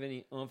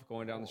any oomph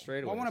going down the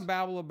straightaways. I want to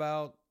babble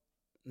about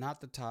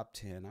not the top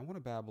 10. I want to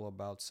babble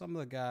about some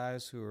of the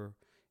guys who are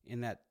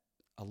in that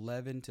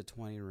 11 to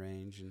 20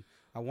 range, and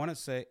I want to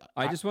say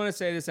I just want to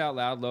say this out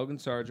loud. Logan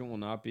Sargent will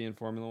not be in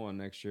Formula One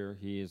next year.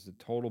 He is a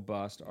total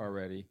bust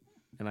already,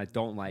 and I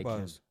don't like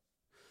him.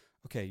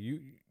 Okay,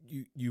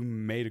 you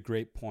made a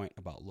great point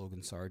about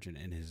Logan Sargent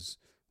and his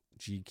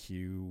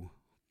GQ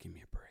give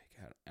me a break.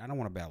 I don't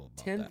want to babble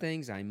about 10 that.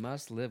 things I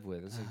must live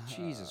with. It's like,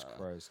 Jesus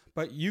Christ.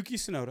 But Yuki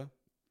Tsunoda,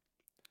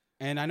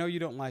 and I know you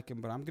don't like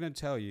him, but I'm going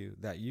to tell you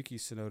that Yuki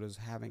Tsunoda is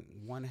having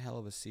one hell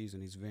of a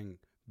season. He's being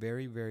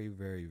very, very,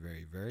 very,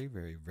 very, very,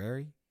 very,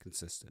 very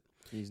consistent.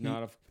 He's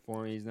not a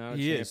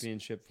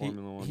championship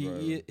Formula One driver.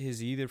 He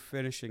is either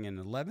finishing in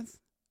 11th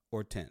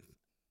or 10th.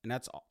 And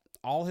that's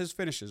all his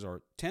finishes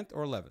are 10th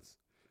or 11th.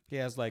 He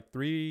has like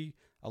 3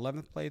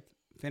 11th place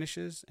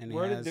finishes. And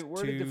where did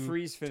De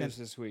Vries finish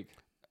this week?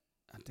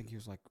 I think he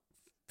was like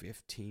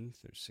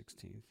 15th or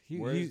 16th.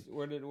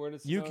 Where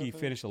did Yuki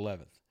finish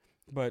 11th?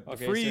 But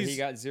okay, De Vries, so he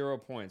got 0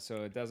 points,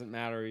 so it doesn't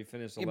matter. He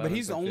finished 11th. Yeah, but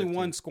he's the only 15th.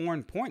 one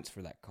scoring points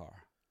for that car.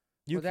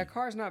 Well, that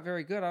car's not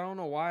very good. I don't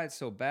know why it's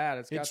so bad.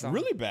 It's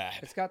really bad.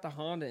 It's got the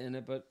Honda in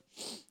it, but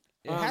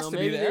it has to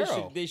be the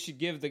Aero. They should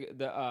give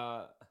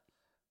the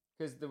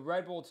because the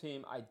Red Bull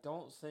team, I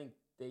don't think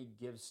they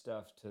give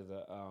stuff to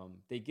the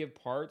they give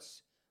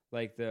parts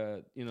like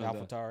the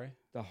AlphaTauri,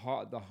 the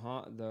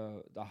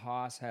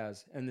Haas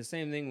has, and the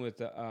same thing with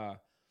the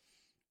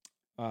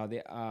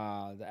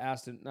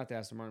Aston, not the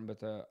Aston Martin, but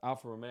the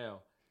Alfa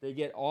Romeo. They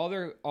get all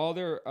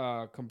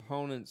their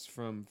components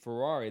from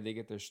Ferrari. They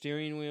get their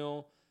steering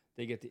wheel,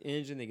 they get the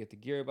engine, they get the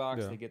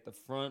gearbox, they get the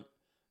front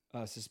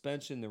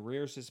suspension, the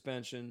rear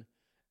suspension,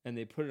 and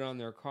they put it on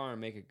their car and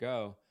make it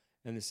go.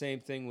 And the same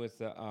thing with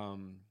the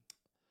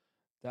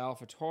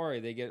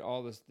AlphaTauri. They get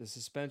all the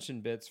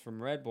suspension bits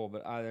from Red Bull,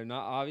 but they're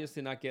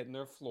obviously not getting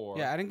their floor.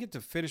 Yeah, I didn't get to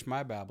finish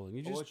my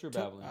babbling. What's your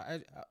babbling?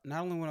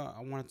 Not only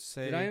I wanted to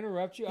say. Did I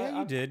interrupt you? Yeah,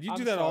 you did. You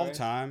do that all the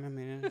time. I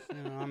mean,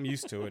 I'm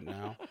used to it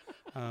now.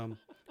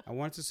 I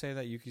wanted to say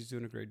that Yuki's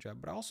doing a great job,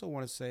 but I also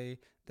want to say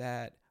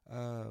that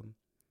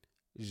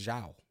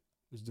Zhao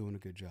is doing a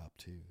good job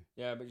too.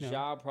 Yeah, but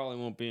Zhao probably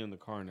won't be in the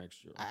car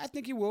next year. I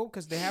think he will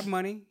because they have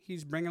money.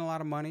 He's bringing a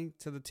lot of money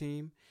to the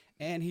team,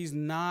 and he's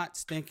not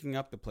stinking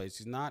up the place.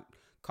 He's not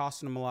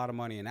costing them a lot of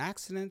money in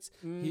accidents.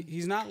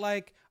 He's not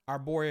like our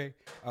boy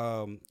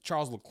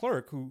Charles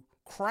Leclerc, who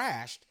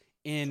crashed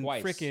in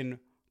freaking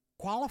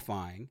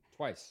qualifying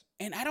twice.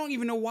 And I don't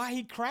even know why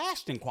he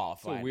crashed in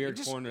qualifying. It's a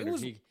weird corner.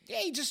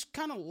 He just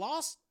kind of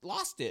lost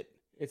it.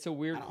 It's a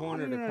weird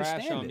corner to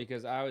crash on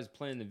because I was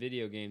playing the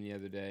video game the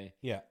other day.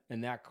 Yeah.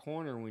 And that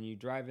corner, when you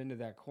drive into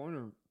that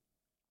corner,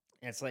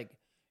 it's like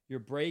you're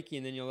braking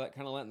and then you're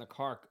kind of letting the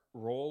car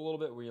roll a little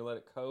bit where you let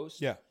it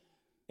coast. Yeah.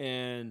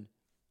 And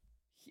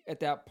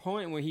at that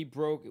point when he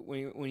broke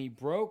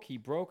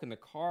and the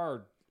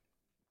car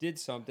did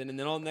something, and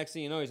then all the next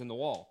thing you know, he's in the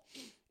wall.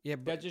 Yeah,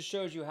 but that just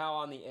shows you how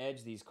on the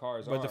edge these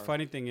cars are. But the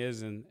funny thing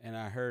is, and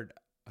I heard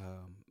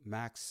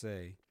Max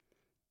say,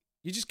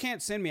 you just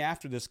can't send me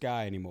after this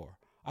guy anymore.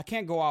 I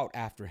can't go out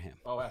after him.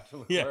 Oh, after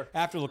Leclerc? Yeah,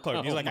 after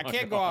Leclerc. He's like, I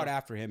can't go out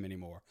after him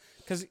anymore.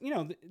 Because,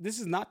 this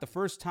is not the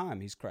first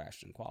time he's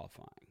crashed in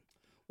qualifying.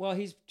 Well,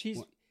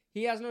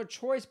 he has no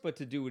choice but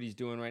to do what he's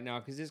doing right now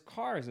because his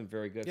car isn't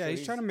very good. Yeah, so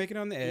he's trying to make it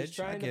on the edge.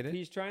 I get it.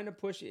 He's trying to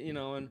push it,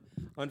 and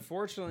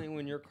unfortunately,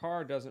 when your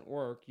car doesn't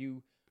work,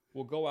 you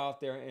will go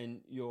out there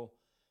and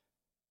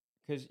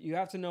because you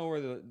have to know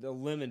where the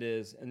limit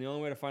is, and the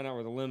only way to find out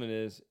where the limit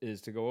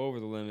is to go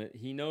over the limit.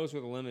 He knows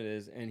where the limit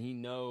is, and he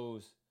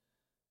knows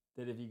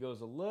that if he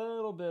goes a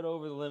little bit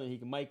over the limit, he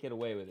might get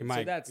away with it.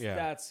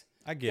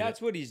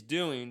 That's what he's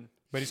doing.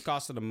 But he's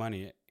costing him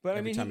money. But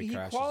I mean, he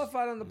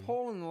qualified on the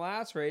pole in the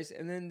last race,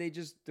 and then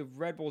the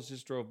Red Bulls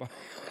just drove by.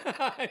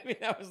 I mean,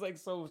 that was like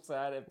so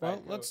sad.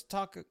 Well, let's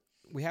talk.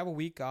 We have a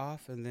week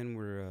off, and then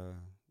we're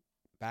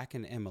back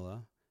in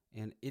Imola,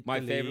 and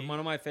one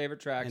of my favorite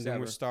tracks. And then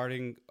we're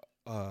starting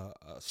a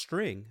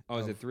string. Oh,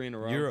 is it 3 in a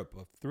row? Europe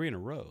of 3 in a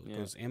row. It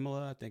goes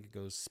Imola. I think it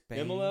goes Spain.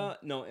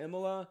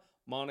 Imola.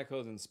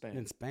 Monaco's in Spain.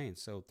 In Spain.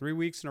 So 3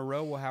 weeks in a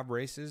row we'll have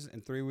races,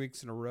 and 3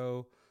 weeks in a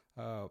row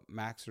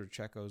Max or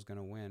Checo is going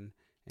to win.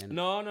 And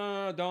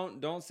no,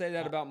 don't say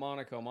that about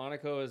Monaco.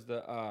 Monaco is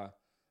the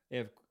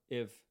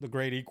if the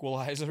great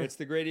equalizer. It's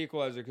the great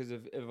equalizer because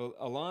if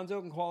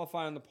Alonso can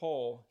qualify on the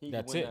pole, he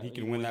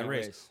can win that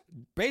race.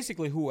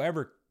 Basically,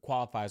 whoever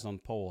qualifies on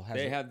pole has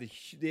a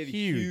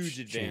huge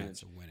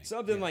advantage of winning.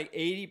 Something like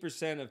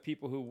 80% of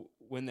people who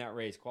win that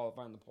race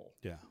qualify on the pole.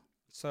 Yeah.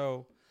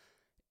 So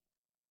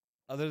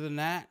other than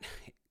that,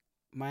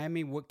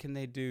 Miami, what can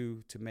they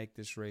do to make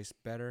this race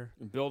better?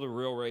 Build a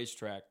real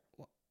racetrack.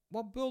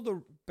 Well, build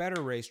a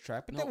better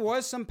racetrack. But there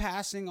was some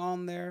passing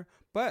on there.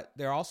 But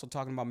they're also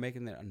talking about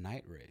making it a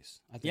night race.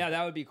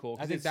 That would be cool.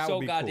 I think it's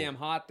so goddamn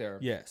hot there.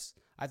 Yes.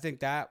 I think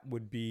that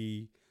would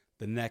be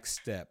the next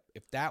step.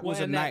 If that was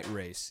a night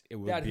race, it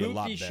would be a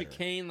lot better. That hoopty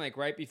chicane, like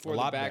right before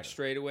the back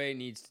straightaway, they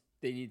need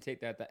to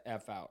take that the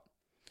F out.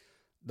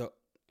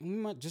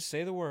 Just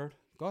say the word.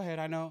 Go ahead.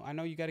 I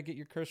know you got to get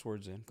your curse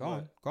words in. Go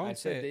on. Go on and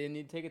say it. They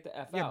need to take it the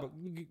F out. Yeah, but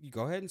you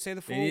go ahead and say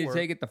the full word. They need to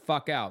take it the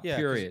fuck out,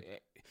 period.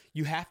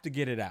 You have to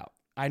get it out.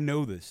 I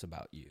know this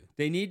about you.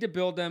 They need to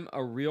build them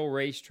a real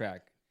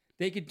racetrack.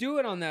 They could do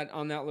it on that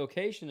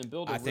location and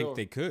build I think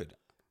they could.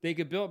 They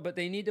could build, but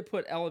they need to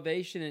put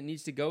elevation. It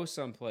needs to go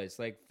someplace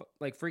like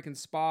freaking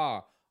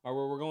Spa or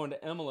where we're going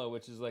to Imola,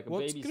 which is like a Well,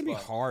 baby it's gonna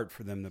spot. be hard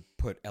for them to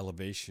put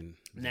elevation.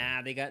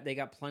 Nah, they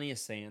got plenty of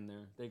sand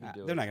there. They can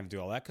do it. They're not gonna do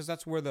all that because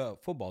that's where the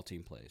football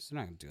team plays. They're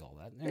not gonna do all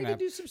that. They can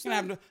do some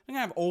stuff. They're gonna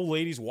have old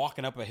ladies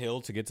walking up a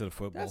hill to get to the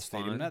football That's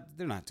stadium. fine.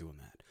 They're not doing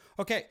that.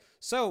 Okay,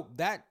 so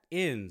that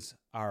ends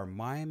our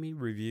Miami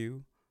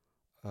review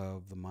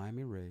of the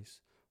Miami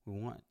race. We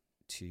want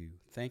to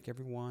thank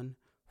everyone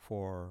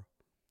for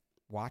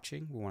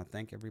watching. We want to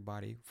thank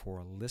everybody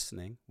for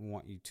listening. We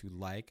want you to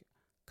like,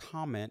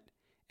 comment,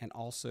 and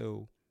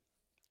also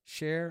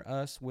share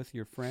us with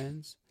your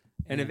friends.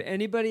 And if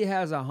anybody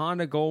has a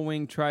Honda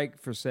Goldwing trike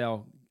for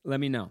sale, let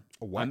me know.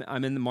 A what?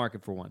 I'm in the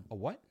market for one. A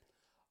what?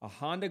 A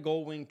Honda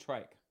Goldwing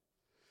trike.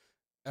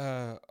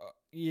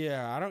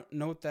 Yeah, I don't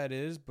know what that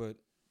is, but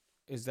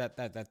is that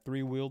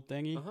 3-wheeled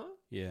thingy? Uh-huh.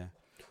 Yeah.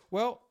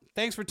 Well,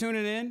 thanks for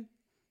tuning in.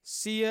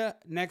 See ya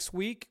next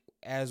week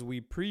as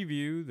we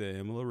preview the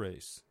Imola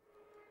race.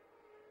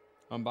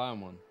 I'm buying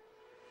one.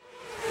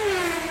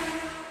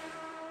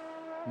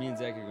 Me and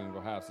Zach are going to go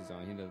halvesies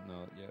on it. He doesn't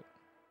know it yet.